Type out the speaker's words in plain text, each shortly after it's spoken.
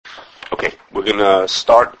We're going to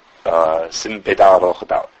start Sin Pedal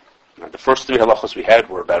Halachah. Now, the first three halachas we had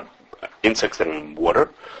were about insects that are in water.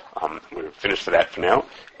 We're finished for that for now.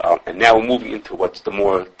 And now we're moving into what's the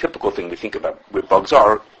more typical thing we think about where bugs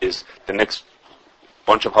are, is the next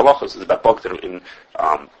bunch of halachas is about bugs that are in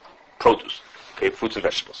produce, okay, fruits and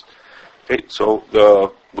vegetables. Okay, so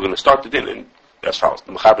we're going to start the din in as follows.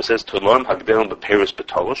 The Mechaber says, Tolon hagdelim beperis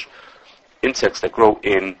betolosh, insects that grow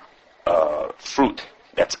in fruit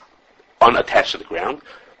that's unattached to the ground,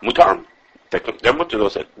 mutar. They're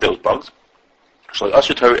mutar those bugs.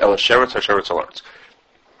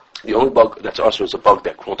 The only bug that's usher is a bug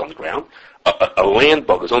that crawled on the ground. A land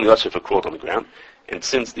bug is only usher if it crawled on the ground. And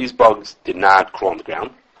since these bugs did not crawl on the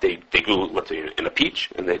ground, they grew in a peach,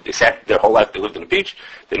 and they sat their whole life, they lived in a peach,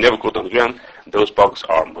 they never crawled on the ground, those bugs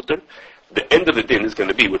are mutter. The end of the din is going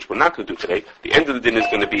to be, which we're not going to do today, the end of the din is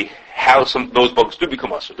going to be how those bugs do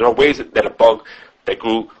become usher. There are ways that a bug that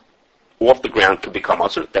grew off the ground can become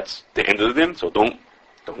usher. That's the end of the din, so don't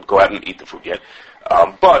go out and eat the fruit yet.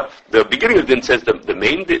 But the beginning of the din says the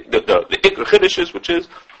ikr chiddush, which is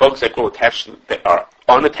bugs that grow that are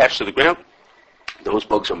unattached to the ground, those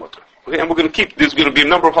bugs are mutter. Okay, and we're going to keep, there's going to be a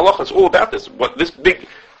number of halachas all about this. What this big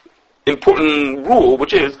important rule,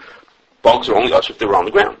 which is bugs are only usher if they were on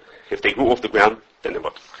the ground. If they grew off the ground, then they're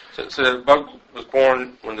mutter. So the bug was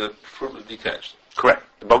born when the fruit was detached. Correct.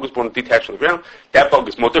 The bug was born detached from the ground. That bug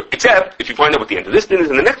is mutter, except if you find out what the end of this din is.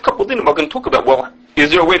 In the next couple of dinim, we're going to talk about, well, is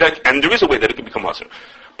there a way that, and there is a way that it can become usher.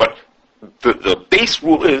 But the base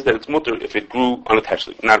rule is that it's mutter if it grew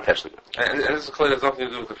unattached, not attached to the ground. And this is clear, there's nothing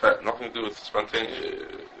to do with the fat, nothing to do with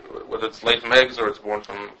spontaneous, whether it's laid from eggs or it's born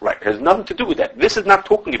from... Right, it has nothing to do with that. This is not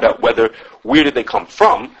talking about where did they come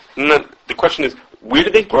from. The question is, where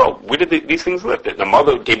did they grow? Where did these things live? The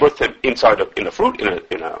mother gave birth to them in a fruit,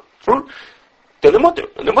 then they're mutter.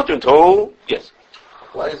 And they're mutter until, yes.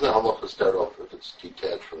 Why is the halacha start off if it's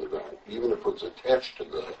detached from the ground? Even if it's attached to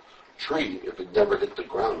the tree, if it never hit the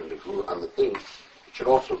ground and it grew on the thing, it should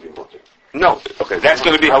also be mutter. No, okay, that's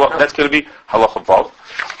going to be halacha vav.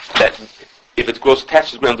 That if it grows attached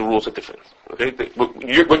to the ground, the rules are different. Okay,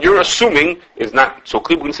 what you're assuming is not so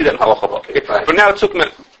clear. We can see that in halacha vav. Okay? Right. But now it's talking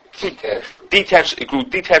about detached. It grew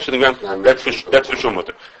detached to the ground. That's for sure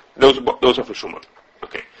mutter. Those are for sure mutter.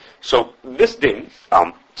 Okay. So this din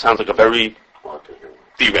sounds like a very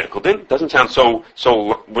theoretical din. Doesn't sound so.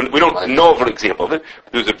 We don't know of an example of it.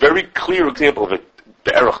 There's a very clear example of it.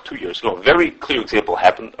 The Erech 2 years ago, a very clear example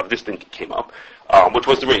happened of this thing came up, which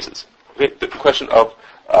was the raisins. Okay? The question of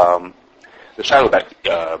the shiloh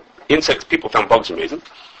about insects. People found bugs in raisins,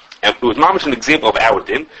 and it was mamish an example of our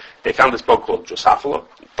din. They found this bug called Drosophila,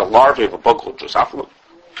 the larvae of a bug called Drosophila.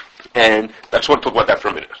 And I just want to talk about that for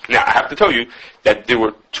a minute. Now, I have to tell you that there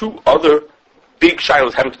were two other big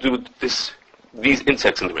shilohs having to do with these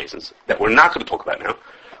insects in the raisins that we're not going to talk about now.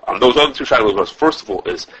 Those other two shilohs was, first of all,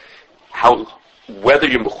 is whether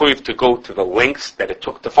you're mechuyev to go to the lengths that it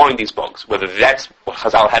took to find these bugs, whether that's what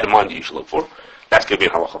Chazal had in mind that you should look for. That's going to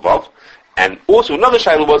be in halacha vav. And also another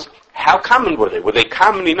shiloh was, how common were they? Were they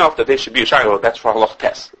common enough that they should be a shiloh? That's for halacha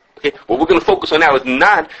test. Okay? What we're going to focus on now is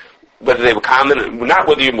not whether they were common, not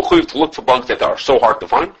whether you're mechuyev to look for bugs that are so hard to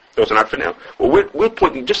find. Those are not for now. What we're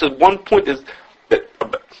pointing, just as one point is that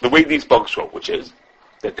the way these bugs grow, which is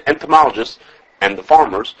that the entomologists and the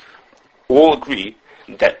farmers all agree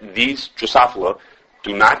that these Drosophila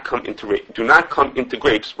do not come into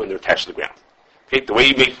grapes when they're attached to the ground. Okay, the way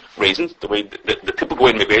you make raisins, the typical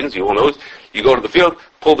way to make raisins, you all know, is you go to the field,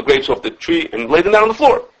 pull the grapes off the tree, and lay them down on the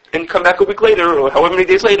floor, and come back a week later, or however many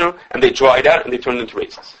days later, and they dry it out, and they turn it into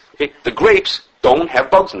raisins. Okay, the grapes don't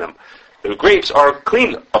have bugs in them. The grapes are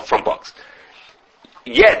clean from bugs.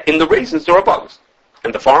 Yet, in the raisins, there are bugs.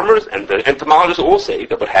 And the farmers and the entomologists all say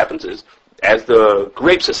that what happens is, as the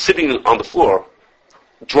grapes are sitting on the floor,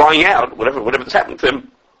 drying out, whatever's happening to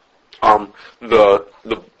them, the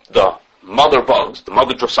mother bugs, the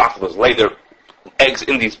mother Drosophilas, lay their eggs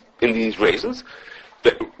in these raisins.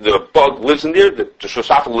 The bug lives in there, the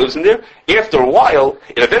Drosophila lives in there. After a while,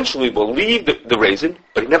 it eventually will leave the raisin,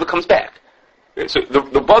 but it never comes back. Okay, so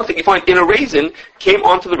the bug that you find in a raisin came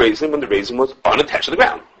onto the raisin when the raisin was unattached to the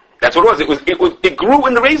ground. That's what it was. It grew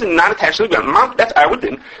in the raisin, not attached to the ground. That's our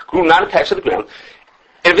din. Grew not attached to the ground.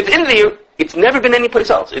 And if it's in there, it's never been anyplace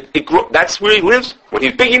else. That's where he lives. When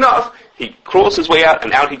he's big enough, he crawls his way out,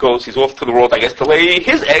 and out he goes. He's off to the world, I guess, to lay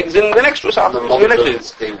his eggs in the next Drosophila. The mother doesn't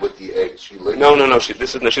stay with the eggs. She lays. No. She's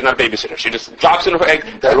not a babysitter. She just drops in her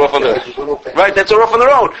egg. They're off on their own. Right. That's off on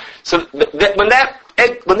their own. So when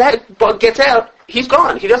that bug gets out, he's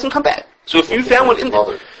gone. He doesn't come back. So if you found one in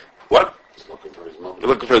mother. What? He's looking for his mother. You're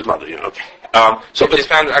looking for his mother. Okay. So If they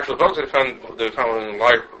found actual bugs, they found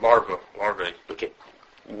larvae. okay,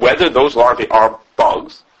 whether those larvae are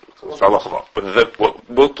bugs, we'll talk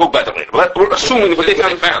about that later. But we're assuming what they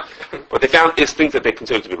found. What they found is things that they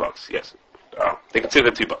consider to be bugs. Yes, they consider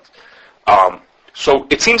them to be bugs. So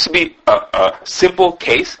it seems to be a simple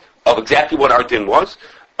case of exactly what our din was.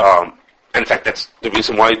 And in fact, that's the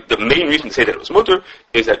reason why, the main reason to say that it was mutter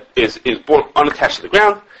is that is born unattached to the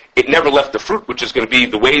ground. It never left the fruit, which is going to be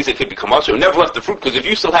the ways it could become usher. It never left the fruit, because if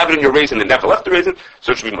you still have it in your raisin, it never left the raisin,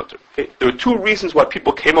 so it should be mutter. Okay? There are two reasons why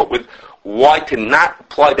people came up with why to not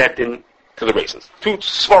apply that din to the raisins. Two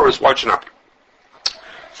svaras why it should not be.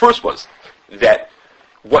 First was that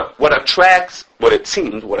what attracts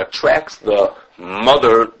the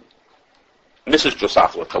mother, Mrs.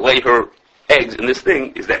 Drosophila, to lay her eggs in this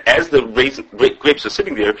thing is that as the grapes are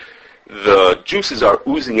sitting there, the juices are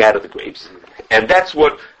oozing out of the grapes, and that's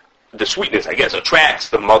what the sweetness, I guess, attracts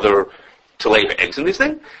the mother to lay her eggs in this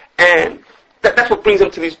thing, and that's what brings them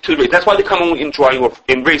to the raisins. That's why they come only in drying or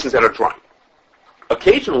in raisins that are drying.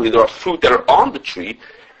 Occasionally, there are fruit that are on the tree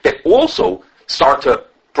that also start to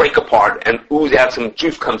break apart and ooze out, some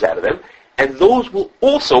juice comes out of them, and those will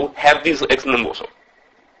also have these eggs in them also.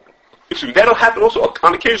 That'll happen also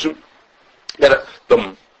on occasion, that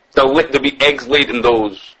there'll be eggs laid in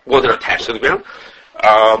those ones that are attached to the ground.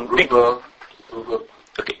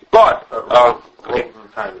 Okay, but okay.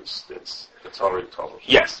 Time it's already told.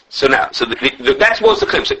 Yes. So now, that's what's the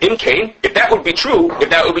claim. So in Cain, if that would be true,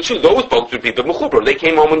 those bugs would be the mechuber. They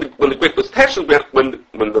came on when the grape was attached to the ground.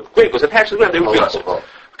 When the grape was attached to the ground, they would be also.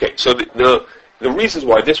 Okay. So the reasons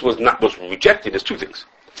why this was rejected is two things.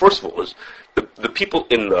 First of all, is the people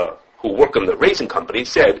who work in the raisin company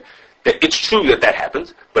said that it's true that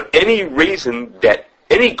happens, but any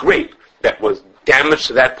grape that was damaged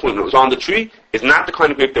to that point when it was on the tree is not the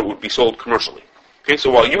kind of grape that would be sold commercially. Okay, so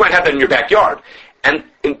while you might have that in your backyard, and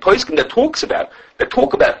in Poskim that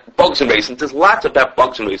talk about bugs and raisins, there's lots about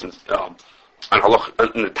bugs and raisins on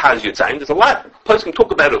in the Taz Yud Zayin. There's a lot. Poskim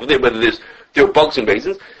talk about it over there, whether there are bugs and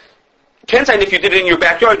raisins. Can't say if you did it in your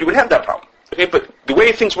backyard, you would have that problem. Okay, but the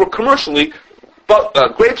way things work commercially,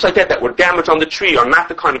 grapes like that were damaged on the tree are not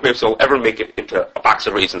the kind of grapes that will ever make it into a box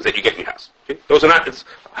of raisins that you get in your house. Okay? Those are not.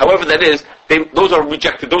 However that is, those are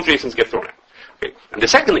rejected. Those raisins get thrown out. Okay? And the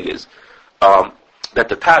second thing is that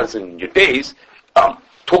the Taz in your days,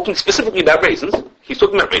 talking specifically about raisins, he's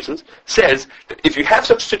talking about raisins, says that if you have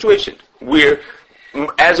such a situation where,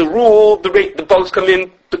 as a rule, the bugs come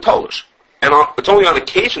in to Tolish, and it's only on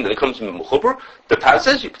occasion that it comes in the Mechuber, the Taz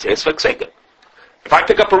says you can say it's Svekseka. If I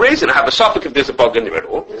pick up a raisin, I have a suffix if there's a bug in there at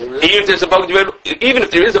all. Even if there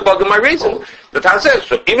is a bug in my raisin, the Taz says,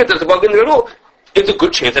 so even if there's a bug in there at all, it's a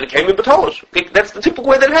good chance that it came in Batolos. Okay? That's the typical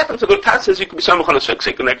way that it happens. So the Taz says you can be Samach on a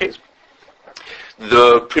Svekseka in that case.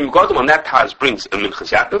 The Pri Megadim on that Taz brings a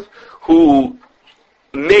Minchas Yaakov, who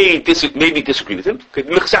maybe disagree with him. Okay?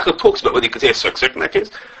 Minchas Yaakov talks about whether you could say a Svekseka in that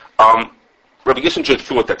case. Rabbi Gishinger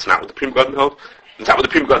thought that's not what the Pri Megadim held. That's not what the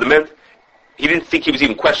Pri Megadim meant. He didn't think he was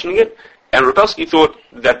even questioning it. And Rapelsky thought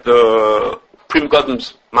that the Pri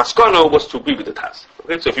Megadim's maskana was to agree with the Taz.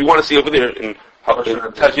 Okay, so if you want to see over there in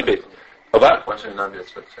Taz Yud about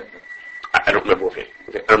I don't remember offhand.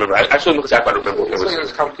 Okay, I don't remember. I saw Minchas Yaakov. I don't remember offhand.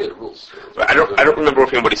 It's complicated rules. I don't remember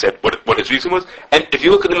offhand what he said. What his reason was. And if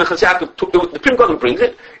you look at the Minchas Yaakov, the Pri Megadim brings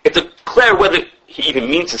it. It's clear whether he even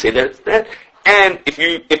means to say that it's that. And if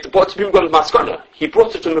the Pri Megadim's maskana, he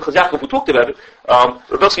brought it to Minchas Yaakov who talked about it.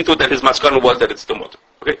 Rapelsky thought that his maskana was that it's still mutter.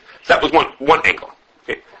 Okay, so that was one angle.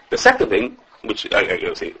 Okay, the second thing, which I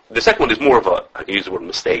gotta say, the second one is more of I can use the word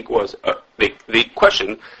mistake, was the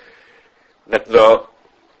question that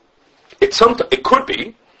it could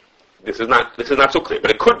be, this is not so clear,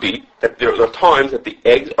 but it could be that there are times that the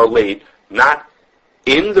eggs are laid not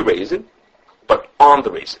in the raisin, but on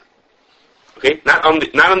the raisin. Okay, not on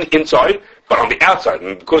the inside, but on the outside,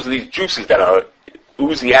 and because of these juices that are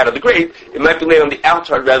oozing out of the grape, it might be laid on the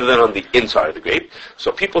outside rather than on the inside of the grape.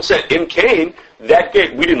 So people said, in Cain, that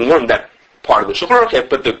grape, we didn't learn that part of the Shulchan Aruch,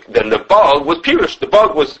 but then the bug was purish. The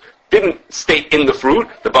bug didn't stay in the fruit.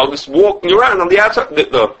 The bug was walking around on the outside.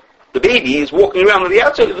 The baby is walking around on the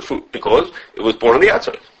outside of the fruit because it was born on the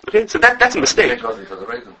outside. Okay, so that's a mistake.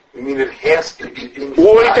 You mean it has to be in the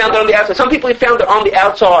Or he found it on the outside. Some people found it on the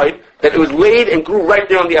outside, that it was laid and grew right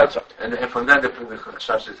there on the outside. And from then, the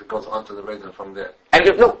chashish goes onto the raisin from there. And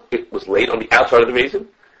it was laid on the outside of the raisin,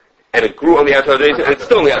 and it grew on the outside of the raisin, and it's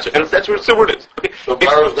still on the outside. And that's where it is. Okay? So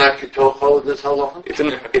Baruch not Kitocho this halacha? It's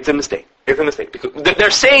a mistake. It's a mistake. Because they're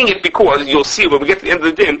saying it because you'll see when we get to the end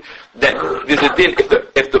of the din that there's a din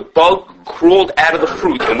if the bug crawled out of the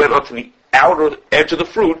fruit and went onto the outer edge of the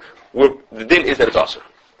fruit, where the din is that it's awesome.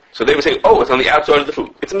 So they were saying, oh, it's on the outside of the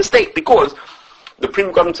fruit. It's a mistake because the Pri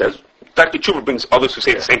Megadim says, Dr. Tshuva brings others who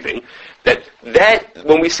say the same thing, that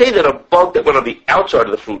when we say that a bug that went on the outside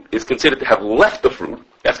of the fruit is considered to have left the fruit,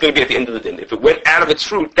 that's going to be at the end of the din. If it went out of its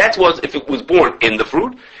fruit, that was if it was born in the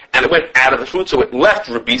fruit, and it went out of the fruit, so it left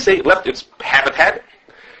Rabise, it left its habitat,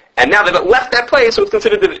 and now that it left that place, so it's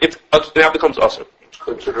considered that it now becomes usher. It's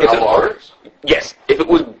considered al-aretz? Yes. If it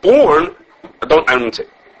was born, I don't say,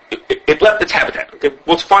 it left its habitat. Okay,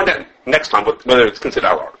 we'll find out next time whether it's considered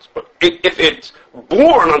al-aretz. But if it's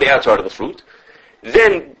born on the outside of the fruit,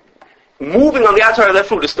 then moving on the outside of that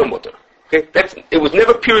fruit is still mutter. Okay, it was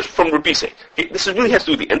never pierced from Rabise. This really has to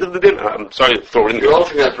do with the end of the din. I'm sorry to throw it in there. You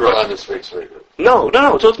also have to rely on his face right No.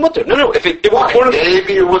 So it's mutter. No. If it was born,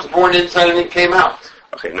 maybe it was born inside and it came out.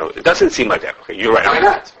 Okay, no, it doesn't seem like that. Okay, you're right. Why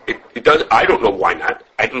not? It does. I don't know why not.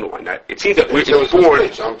 It seems that where he's born,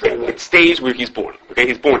 it stays where he's born. Okay,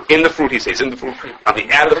 he's born in the fruit. He stays in the fruit. On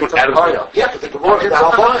the out of the fruit, out of the fruit. Yeah, but the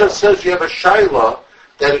Halacha says you have a shaila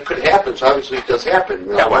that it could happen. So obviously it does happen.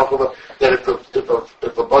 You know, that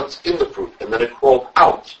if a bug's in the fruit and then it crawled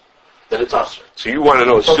out, then it's usher. So you want to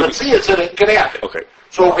know? So let's see, it said it can happen. Okay.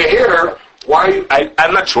 So over here, why?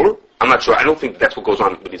 I'm not sure. I don't think that's what goes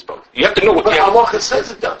on with these bugs. You have to know what. But Halacha says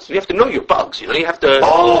it does. You have to know your bugs. You know, you have to.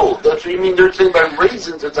 Oh, that's what you mean. They're saying by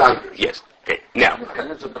raisins it's under. Yes. Okay. Now,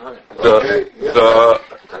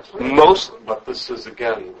 most. But this is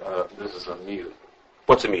again. This is a meal.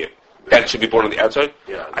 What's a meal? That should be born on the outside.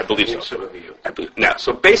 Yeah, I believe so. Now,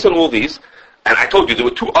 so based on all these, and I told you there were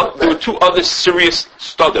two other serious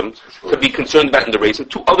studim to be concerned about in the raisin.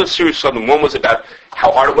 Two other serious studim. One was about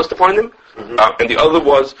how hard it was to find them, and the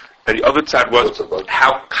other side was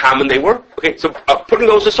how common they were. Okay, so putting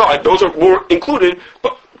those aside, those were included,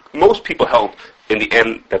 but most people held in the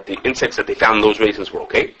end that the insects that they found in those raisins were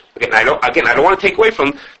okay. Again, I don't want to take away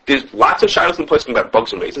from. There's lots of shilos in place about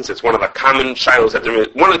bugs and raisins. It's one of the common shilos that there is.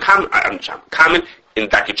 One of the common in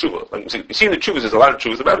Daki Tshuva. Like you see in the Tshuvas, there's a lot of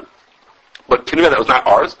Tshuvas about it. But Kineveh, that was not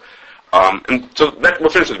ours. And so we'll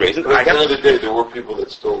finish with raisins. At the end of the day, there were people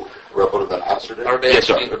that still rebelled about Asher. Yes,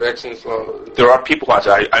 sir. There are people who asked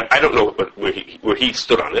it. I don't know where he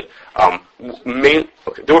stood on it.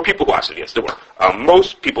 There were people who asked it, yes, there were.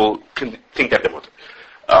 Most people can think that they want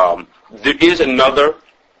it. There is another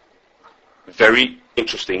very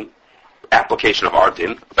interesting application of our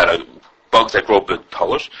din about bugs that grow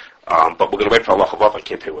betolish. But we're going to wait for Allah Chavav. I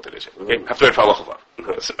can't tell you what it is. Okay? We have to wait for Allah Chavav.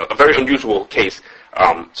 It's a very unusual case.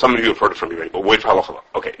 Some of you have heard it from me already, but wait for Allah Chavav.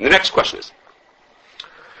 Okay, the next question is,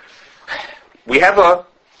 we have a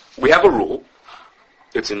rule.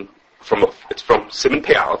 It's from Siman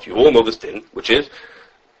Pei Aleph. You all know this din, which is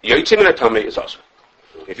Yotzei Min HaTamei is also.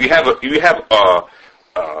 If you have a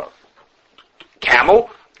camel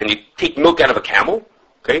and you take milk out of a camel,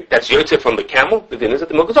 okay, that's Yotzei from the camel. The din is that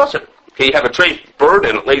the milk is also. Okay, you have a treif bird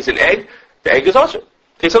and it lays an egg. The egg is also.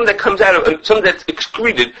 Okay, something that comes out of something that's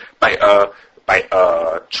excreted by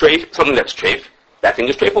treif, something that's treif. That thing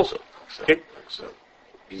is treif also. Okay.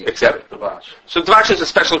 Except Dvash. So Dvash is a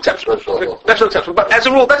special exception. Special exception. But as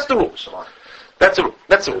a rule, that's the rules. That's the rule.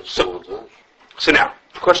 So now,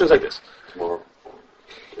 the question is like this.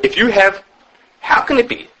 If you have, how can it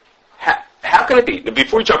be? How can it be?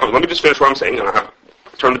 Before you jump on me, let me just finish what I'm saying, and I'll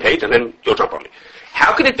turn the page, and then you'll jump on me.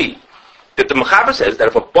 How can it be that the Mechaber says that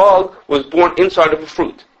if a bug was born inside of a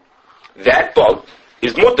fruit, that bug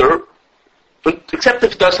is mutter, except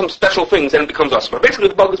if it does some special things and it becomes asma. Basically,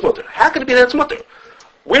 the bug is mutter. How can it be that it's mutter?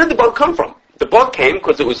 Where did the bug come from? The bug came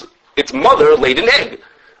because its mother laid an egg.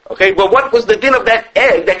 Okay, well, what was the din of that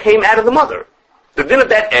egg that came out of the mother? The din of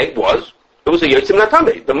that egg was, it was a Yotzei Min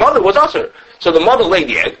HaTamei. The mother was usher. So the mother laid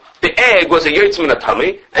the egg. The egg was a Yotzei Min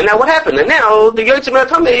HaTamei. And now what happened? And now the Yotzei Min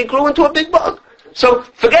HaTamei grew into a big bug. So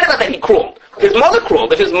forget about that he crawled. His mother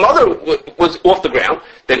crawled. If his mother was off the ground,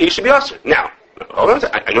 then he should be usher. Now, hold on a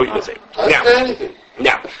second. I know what you're going to say.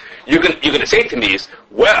 Now, you're going to say to me is,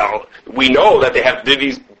 well, we know that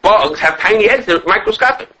these bugs have tiny eggs. They're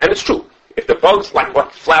microscopic. And it's true. If the bugs, like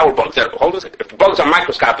what, flower bugs, hold on a second. If the bugs are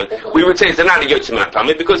microscopic, we would say they're not a Yotzei Min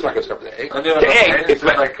HaTamei because the egg,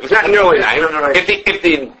 it's not nearly nine. If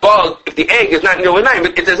the egg is not nearly nine,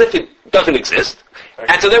 it's as if it doesn't exist.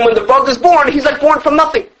 And so then when the bug is born, he's like born from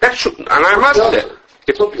nothing. That's true. And I must say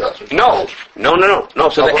that. No.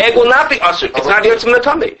 So the egg will not be usher. It's not Yotzei Min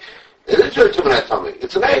HaTamei. It is Yotzei Min HaTamei.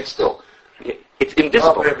 It's an egg still. It's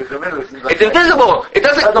invisible. It's invisible. It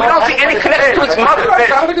doesn't. We don't see any connection to its mother.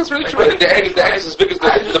 I think it's really true. The egg is as big as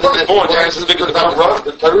the bug is born. The egg is as big as the bug.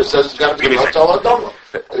 The Torah says it's got to be Matzal Adama.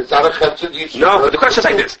 It's not a Chetzid. No, but the question is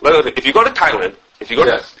like this. If you go to Thailand, if you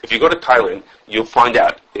go to Thailand, you'll find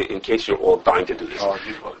out. In case you're all dying to do this,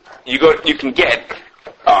 you can get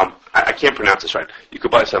I can't pronounce this right. You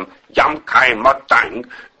could buy some Yam Kai Matang,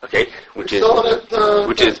 okay, which is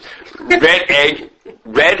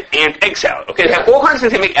red ant egg salad. Okay, they have all kinds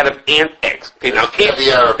of things they make out of ant eggs. Okay, now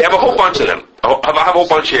they have a whole bunch of them. I have a whole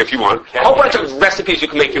bunch here if you want. A whole bunch of recipes you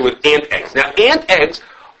can make here with ant eggs. Now, ant eggs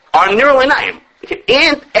are nirlanayim. Okay,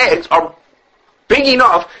 ant eggs are big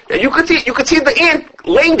enough that you could see the ant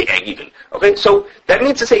laying the egg even. Okay, so that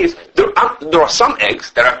means to say is there are some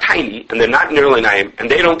eggs that are tiny and they're not nirlanayim and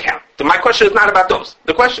they don't count. So my question is not about those.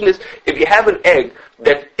 The question is if you have an egg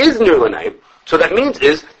that is nirlanayim, so that means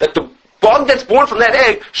is that the bug that's born from that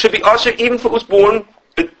egg should be usher even if it was born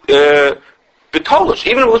betolish,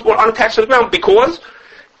 even if it was born unattached to the ground, because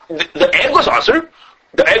the egg was usher,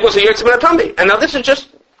 the egg was a yirtzim and a tummy. And now this is just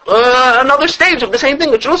another stage of the same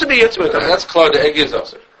thing. It should also be yirtzim and a tummy. That's clear, the egg is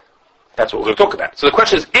usher. That's what we're going to talk about. So the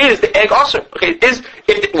question is the egg usher? Okay,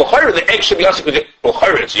 the egg should be usher because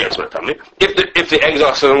it's yirtzim and a tummy. If the egg is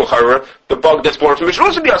usher, the bug that's born from it should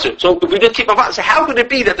also be usher. So if we just keep on so how could it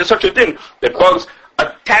be that there's such a thing that bugs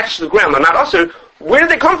attached to the ground are not usher? Where did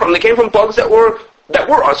they come from? They came from bugs that were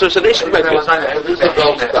usher, so they should be usher. This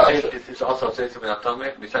is also yirtzim and a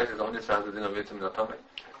tummy. Besides, it only says the din of yirtzim and a tummy.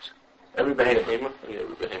 Every behemoth. Yeah,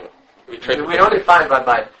 every behemoth. We only find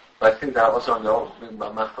by things that are also on their own,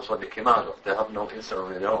 what they came out of. They have no instant of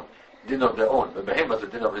their own. Din of their own. The behemoth is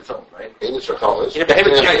a din of its own, right? Behemoth.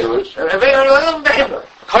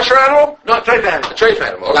 Kosher animal? No, trade animal. Trade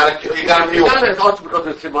animal. You got a mule. It's also because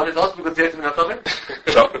it's Simon. It's also because it's not something.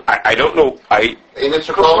 So I don't know.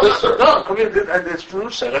 No, come here, and it's true,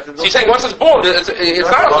 sir. So you're saying once it's born, it's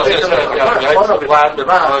not What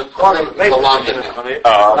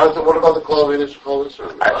about the call of Inish?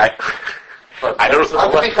 I don't know.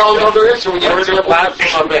 How can we call another issue when you're in the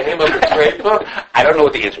platform? I don't know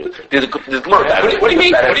what the answer is. There's more about it. What do you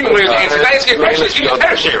mean? What do you mean? Can I ask you a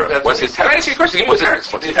question? Can I ask you a question?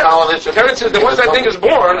 Terence says that once that thing is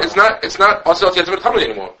born, it's not also Tummy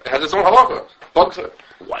anymore. It has its own halakha.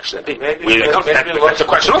 Why should that be? That's a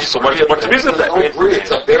question also. So what's the reason for that?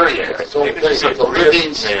 It's a variant. It's a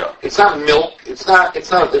living. It's not milk. It's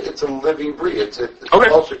a living breed. It's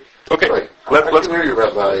okay. Okay. Right. Let's hear you,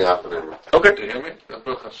 Rabbi Oppenheimer. Okay. Do you hear me?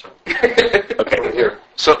 Okay. Here.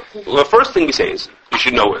 So the first thing we say is you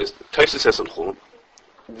should know is Taisa says in Chulun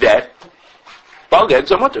that bug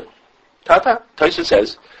eggs are mutter. Taisa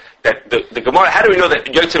says that the Gemara. How do we know that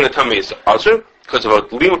yirtzim and a tummy is also? Because of a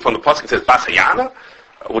limud from the pasuk says basayana,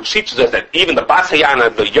 which teaches us that even the basayana,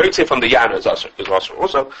 the yirtzim from the yana is also.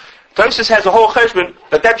 Taisa has a whole cheshbon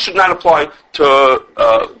that should not apply to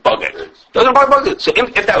bug eggs. Doesn't apply to bug eggs. So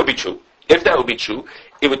if that would be true,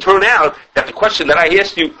 it would turn out that the question that I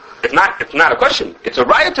asked you, it's not a question. It's a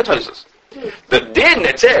riot to Taisa. The din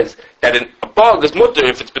that says that a bug is mutter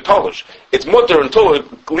if it's betolish, it's mutter until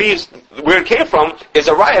it leaves where it came from, is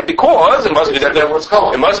a riot because it must be that the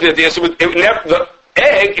answer with the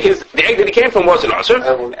egg that it came from wasn't usher.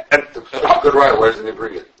 Good riot. Why doesn't he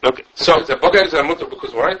bring it? Okay, so the bug eggs are mutter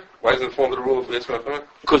because why? Why isn't it formed the rule of Yitzim and Tummy?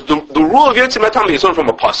 Because the rule of Yitzim and Tummy is learned from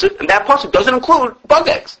a pasuk, and that pasuk doesn't include bug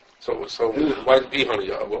eggs. So why is bee honey?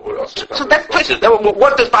 What else? So that's places.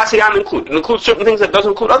 What does Basayan include? It includes certain things that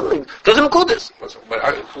doesn't include other things. Doesn't include this. But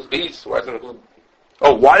it includes bees. Why doesn't it include?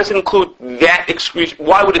 Oh, why does it include that excretion?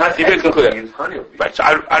 Why would it include that? Right. So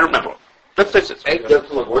I don't remember. Let's take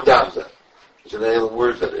this. Look, where down is that? Is it any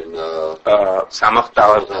where is that in? Samach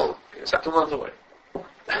Dalad. 2 months away.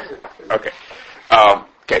 Okay.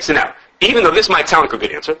 Okay. So now, even though this might sound like a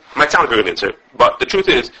good answer, but the truth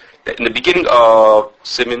is that in the beginning of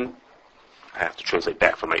Siman, I have to translate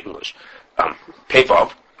back from my English,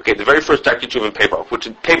 Pevav, okay, the very first Darkei Teshuva in Pevav, which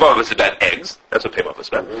Pevav is about eggs, that's what Pevav is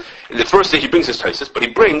about. Mm-hmm. The first day he brings his Taisus, but he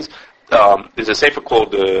brings, there's a sefer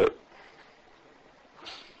called Tiferes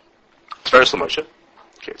Moshe,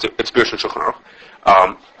 okay, it's Birshon Shulchan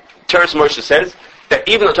Aruch. Tiferes Moshe says that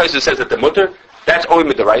even though Taisus says that the mutter, that's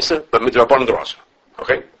only midaraisa, but midrabanan derasa.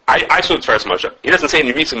 Okay? I saw Tiferes Moshe. He doesn't say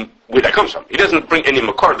any reason where that comes from. He doesn't bring any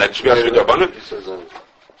makar that should be midrabanan.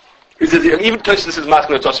 He says even Taisus is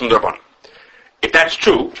masking the tosim midrabanan. If that's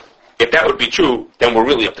true, if that would be true, then we're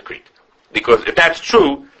really up the creek. Because if that's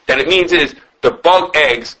true, then it means is the bug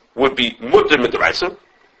eggs would be mutter midaraisa,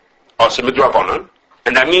 also midrabanan,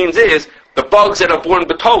 and that means is the bugs that are born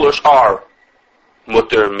betolush are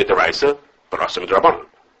mutter midaraisa, but also midrabanan.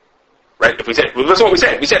 Right? If we said, well, listen what we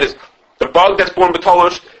said. We said is the bug that's born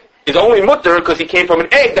betolush is only mutter because he came from an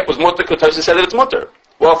egg that was mutter because Tosfos said that it's mutter.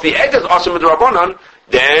 Well, if the egg is also midrabanan,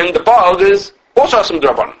 then the bug is also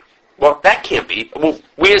midrabanan. Well, that can't be. Well,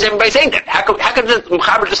 where is everybody saying that? How come the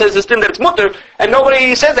Mechaber just says this thing that it's mutter, and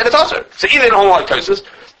nobody says that it's also? So either they don't like Tosus,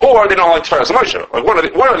 or they don't like Tfaras Moshe, or one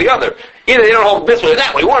or the other. Either they don't hold this way or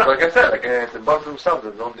that way. Like I said, the both themselves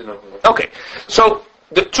don't do nothing. Okay, so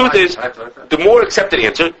the truth is, the more accepted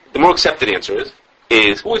answer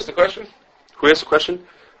is Who is the question? who asked the question?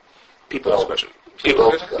 People ask the question.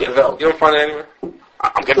 People. Yeah. You don't find it anywhere?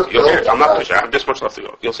 I'm getting. You'll hear it. I'm not pushing. I have this much left to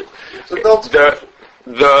go. You'll see. It's adults.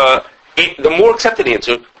 The more accepted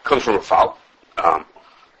answer comes from Rafal.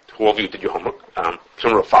 Who of you did your homework?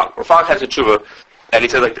 From Rafal. Rafal has a tshuva, and he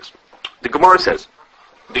says like this. The Gemara says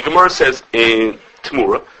in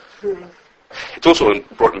Tamura, it's also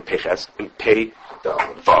brought in Peches, in Pei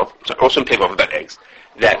Vav, also in Pei Vav about eggs,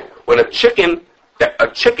 that when a chicken,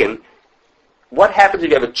 what happens if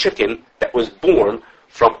you have a chicken that was born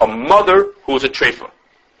from a mother who was a treifa?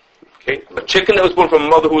 Okay, a chicken that was born from a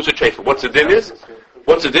mother who was a treifa. What's the din is?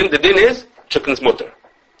 What's the din? The din is chicken's mutter.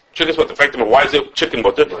 Chicken's mutter. In fact, why is it chicken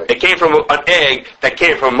mutter? It came from an egg that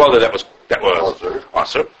came from a mother that was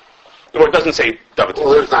aser. Or it doesn't say David.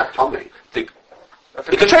 Well, there's not tummy.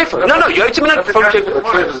 It's a treifa. No, you have to mean from a treifa. A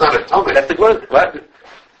treifa is not a tummy. That's the word. What?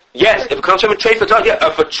 Yes, if it comes from a treifa,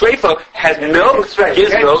 if a treifa has milk,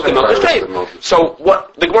 gives milk, the milk is treifa. So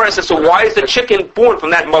what the Gemara says, so why is the chicken born from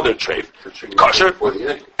that mother treifa? Kosher.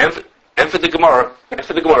 And for the Gemara,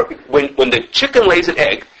 when the chicken lays an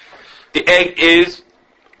egg, the egg is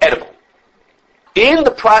edible. In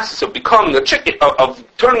the process of becoming a chicken, of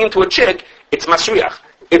turning into a chick, it's masriach.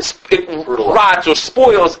 It rots or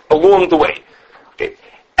spoils along the way. Okay.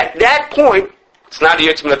 At that point, it's not a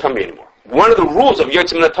Yotzim Natami anymore. One of the rules of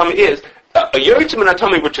Yotzim Natami is a Yotzim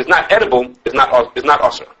Natami which is not edible is not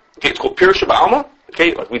asur. Okay, it's called Pirush Ba'alma.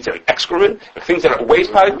 Okay, like we'd say like excrement, like things that are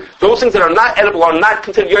waste product. Those things that are not edible are not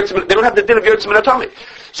considered Yotzim. They don't have the din of Yotzim Natami.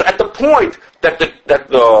 So at the point that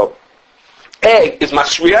the egg is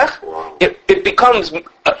masriach, it becomes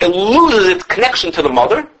it loses its connection to the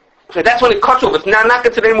mother. Okay, that's when it cuts off. It's now not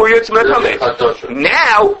considered anymore Yotzim Natami.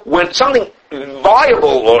 Now, when something viable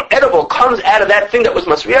or edible comes out of that thing that was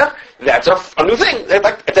masriach, that's a new thing.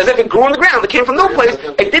 It's as if it grew in the ground. It came from no place.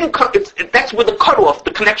 It didn't. That's with the cutoff,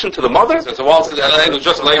 the connection to the mother. So while the egg was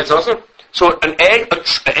just laying, it's also? So an egg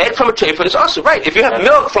from a treifa is also right. If you have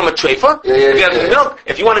milk from a treifa, milk,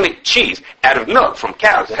 if you want to make cheese out of milk from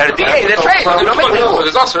cows, out of DA, that's right.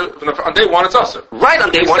 It's also on day one. It's also right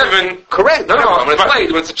on day one. Correct. No. When it's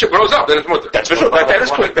laid, when the chick grows up, then it's mutter. That's for sure. That is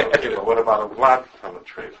correct. What about a vlad from a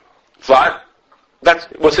treifa? Vlad? That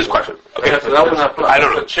was his question. Okay. I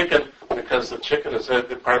don't know. Chicken, because the chicken is a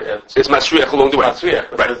part. It's masriach along the way. Masriach.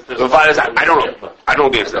 Right. Vlad is. I don't know. I don't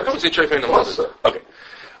know the answer. I don't see treifa in the mother. Okay.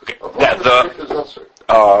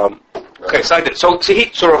 Okay, so I did. So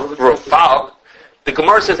Rafal, the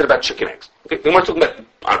Gemara says it about chicken eggs. Okay, the Gemara talking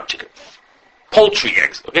about chicken, poultry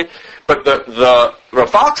eggs. Okay, but the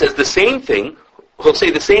Rafal says the same thing. He'll say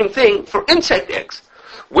the same thing for insect eggs.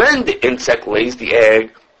 When the insect lays the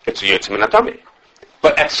egg, it's a Yotzim Natami.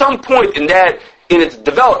 But at some point in its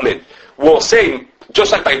development, we'll say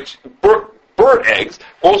just like by bird eggs,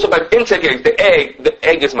 also by insect eggs, the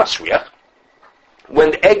egg is masriach.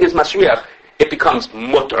 When the egg is masriach, it becomes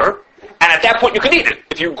mutter, and at that point you can eat it.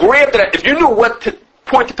 If you grabbed it, if you knew what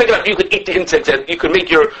point to pick it up, you could eat the insects. You could make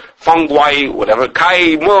your fungi, whatever,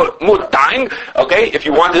 kai mutang, okay, if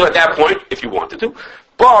you wanted to at that point, if you wanted to.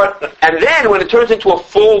 But, and then when it turns into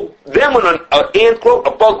then when a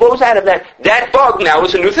bug grows out of that bug now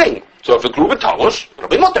is a new thing. So if it grew with talush, it'll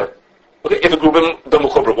be mutter. Okay, if it grew with the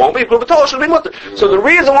mukhobra won't be, if it grew with talush, it'll be mutter. So the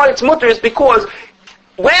reason why it's mutter is because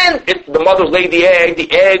when the mother laid the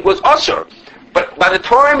egg was usher. But by the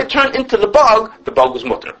time it turned into the bug was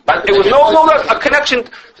mutter. But it was no longer a connection.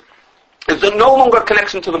 It's no longer a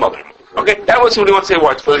connection to the mother. Okay, that was what he wants to say.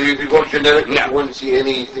 What? So you go genetically, you wouldn't see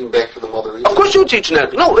anything back to the mother either? Of course you would see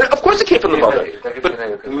genetically. No, of course it came from the mother. But you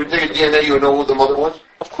would take a DNA, you would know who the mother was?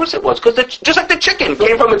 Of course it was, because just like the chicken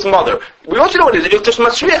came from its mother. We also know what it is. It's just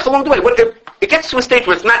masriach along the way. It gets to a stage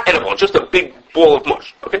where it's not edible. It's just a big ball of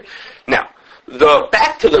mush. Okay, now.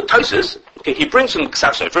 Back to the Tosus, okay, he brings from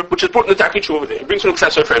Ksav Sofer, which is brought in the Takichu over there. He brings from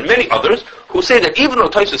Ksav Sofer and many others who say that even though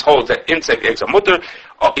Tosus holds that insect eggs are mutter,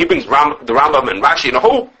 he brings the Rambam and Rashi and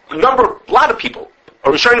a lot of people,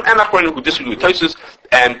 Rishonim and Achronim who disagree with Tosus,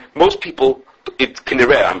 and most people, it's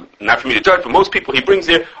Kinireh, I'm not for me to judge, but most people he brings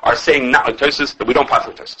there are saying not like Tosus, that we don't pass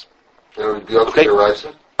like Tosus. Okay?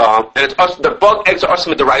 And it's the bug eggs are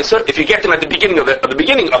awesome at the Raisa if you get them at the beginning of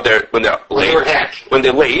their when they're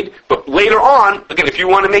laid. But later on, again, if you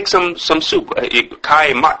want to make some soup,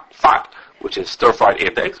 kai mat fat, which is stir fried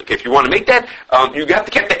ant eggs. Okay, if you want to make that, you have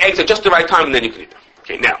to get the eggs at just the right time, and then you can eat them.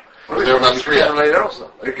 Okay, now When the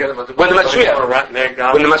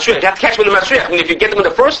Masriach, you have to catch him in the Masriach. And if you get them in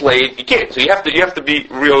the first lay, you can't. So you have to be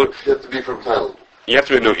real. You have to be from Thailand. You have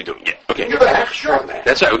to know what you're doing. Yeah. Okay. Give a hechsher on that.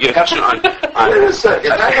 That's right. We give a hechsher on. Wait a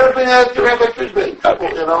second. I gotta bring out to Rabbi Fishman. Okay.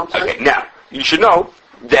 You know what I'm saying? Okay. Now you should know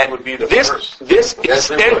that would be the this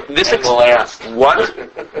extent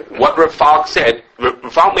what Rav Falk said.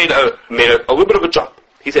 Rav Falk made a little bit of a jump.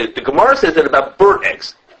 He said the Gemara says that about bird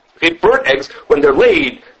eggs. Okay, bird eggs when they're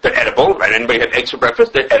laid, they're edible. Right? Anybody had eggs for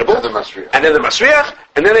breakfast? They're edible. And then the masriach,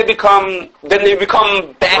 and then they become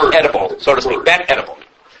bad edible, so to speak, bad edible.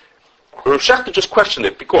 Rav Shechter just questioned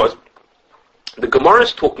it because the Gemara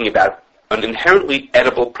is talking about an inherently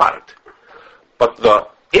edible product, but the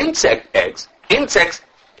insects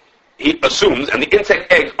he assumes, and the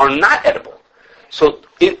insect eggs are not edible. So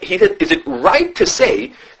he said, is it right to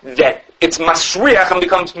say that it's masriach and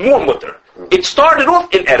becomes more mutter? It started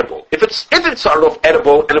off inedible. If it started off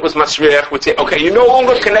edible and it was masriach, we'd say, okay, you're no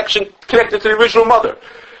longer connected to the original mother.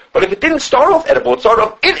 But if it didn't start off edible, it started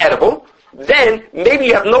off inedible, then maybe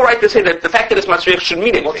you have no right to say that the fact that it's masriach should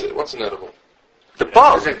mean anything. What's inedible? The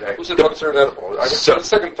bug. Who said bugs are inedible? It's the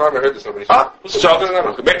second time I heard this. Nobody time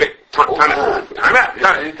out.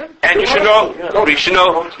 And you should know, Reb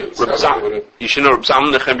Zalman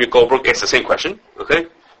Nechemia Goldberg asked the same question, okay?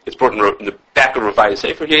 It's brought in the back of Ravaya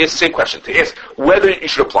Sefer. He asks the same question. He asks whether you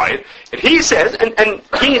should apply it. And he says, and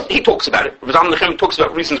he talks about it. Reb Zalman Nechemia talks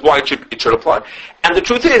about reasons why it should apply. And the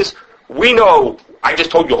truth is, we know, I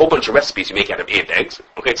just told you a whole bunch of recipes you make out of ant eggs.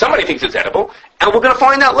 Okay, somebody thinks it's edible, and we're going to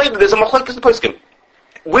find out later there's a machlokes the poskim.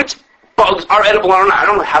 Which bugs are edible or not? I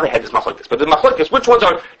don't know how they had this machlokes, but the machlokes, which ones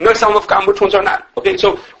are noisal mufkam, which ones are not? Okay,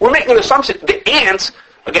 so we're making an assumption. The ants,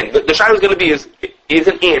 again, the shayla is going to be is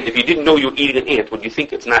an ant. If you didn't know you were eating an ant, would you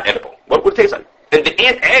think it's not edible? What would it taste like? And the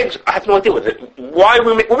ant eggs, I have no idea with it. Why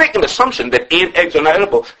we're making an assumption that ant eggs are not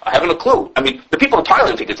edible? I haven't a clue. I mean, the people in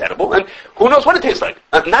Thailand think it's edible, and who knows what it tastes like?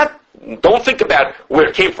 Don't think about where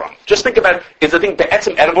it came from. Just think about, is the thing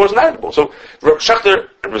be'etzim edible or is not edible? So Rav Shechter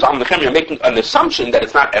and Rav Zalman Nechemia are making an assumption that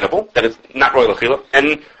it's not edible, that it's not royal achila,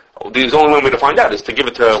 and the only way to find out is to give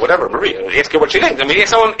it to whatever, Maria. Ask her what she thinks. I mean,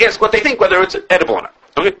 someone ask what they think, whether it's edible or not.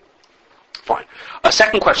 Okay? Fine. A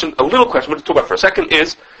second question, a little question we'll talk about for a second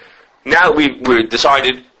is, now we've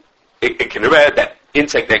decided, it can be read that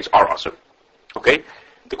insect eggs are awesome. Okay?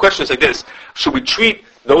 The question is like this, should we treat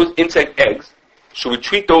those insect eggs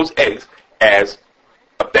as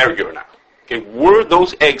a barrier or not? Okay, were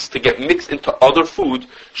those eggs to get mixed into other food,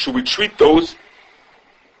 should we treat those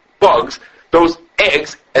eggs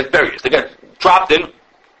as barriers? They get dropped in,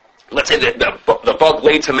 let's say that the bug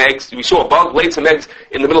laid some eggs, you saw a bug laid some eggs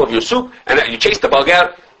in the middle of your soup, and you chase the bug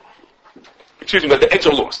out, but the eggs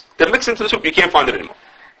are lost. They're mixed into the soup, you can't find it anymore.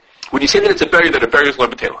 When you say that it's a barrier, that a barrier is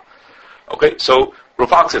lebatela. Okay, so Rav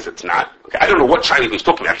Falk says it's not. Okay, I don't know what shayla he was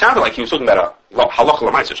talking about. It sounded like he was talking about a halacha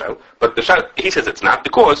l'maisa shayla, but he says it's not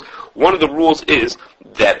because one of the rules is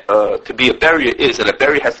that to be a barrier is that a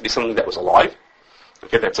barrier has to be something that was alive.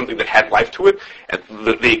 Okay, that's something that had life to it. And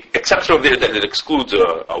the exception of there is that it excludes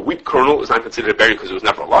a wheat kernel is not considered a barrier because it was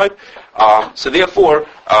never alive. So therefore,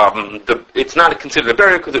 it's not considered a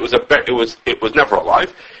barrier because it was never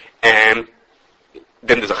alive. And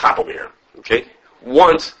then there's a chap over here. Okay,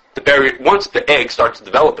 once the egg starts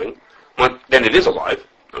developing, then it is alive.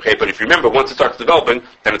 Okay, but if you remember, once it starts developing,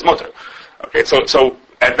 then it's mutter. Okay, so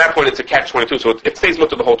at that point it's a catch-22, so it stays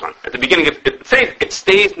mutter the whole time. At the beginning, it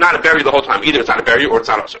stays not a barrier the whole time. Either it's not a barrier or it's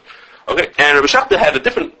not usher. Okay, and Rav Shechter had a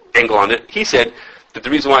different angle on it. He said that the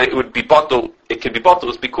reason why it could be bottled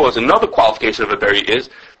is because another qualification of a barrier is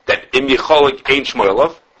that im yicholik ein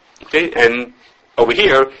shmoyelov. Okay, and over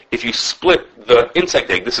here, if you split the insect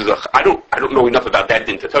egg, I don't know enough about that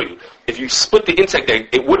thing to tell you. If you split the insect egg,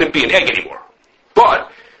 it wouldn't be an egg anymore.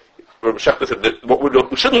 But Rav Shechter said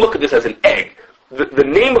that we shouldn't look at this as an egg. The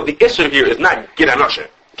name of the Isser here is not Giranasha.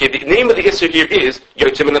 Okay, the name of the Isser here is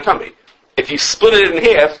Yotzim Minatami. If you split it in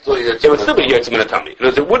half, it would still be Yotzim Minatami.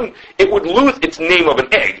 It would lose its name of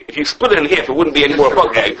an egg. If you split it in half, it wouldn't be any more a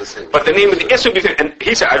bug egg. But the name of the Isser would be, and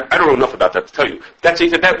he said, I don't know enough about that to tell you. He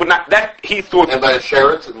said that would not, he thought... And by a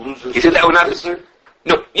sheretz, it loses... He said that would not...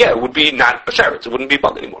 No, yeah, it would be not a sheretz. It wouldn't be a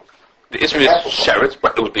bug anymore. The Isser is sheretz,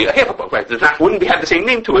 but it would be a half a bug, right? It wouldn't have the same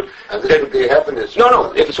name to it. And this would be a half an Isser.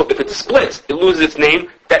 No. If it splits, it loses its name.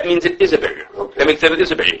 That means it is a barrier. Okay. That means that it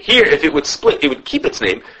is a barrier. Here, if it would split, it would keep its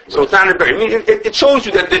name. So it's not a barrier. I mean, it shows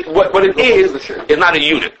you that what it is not a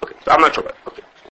unit. Okay, so I'm not sure about it.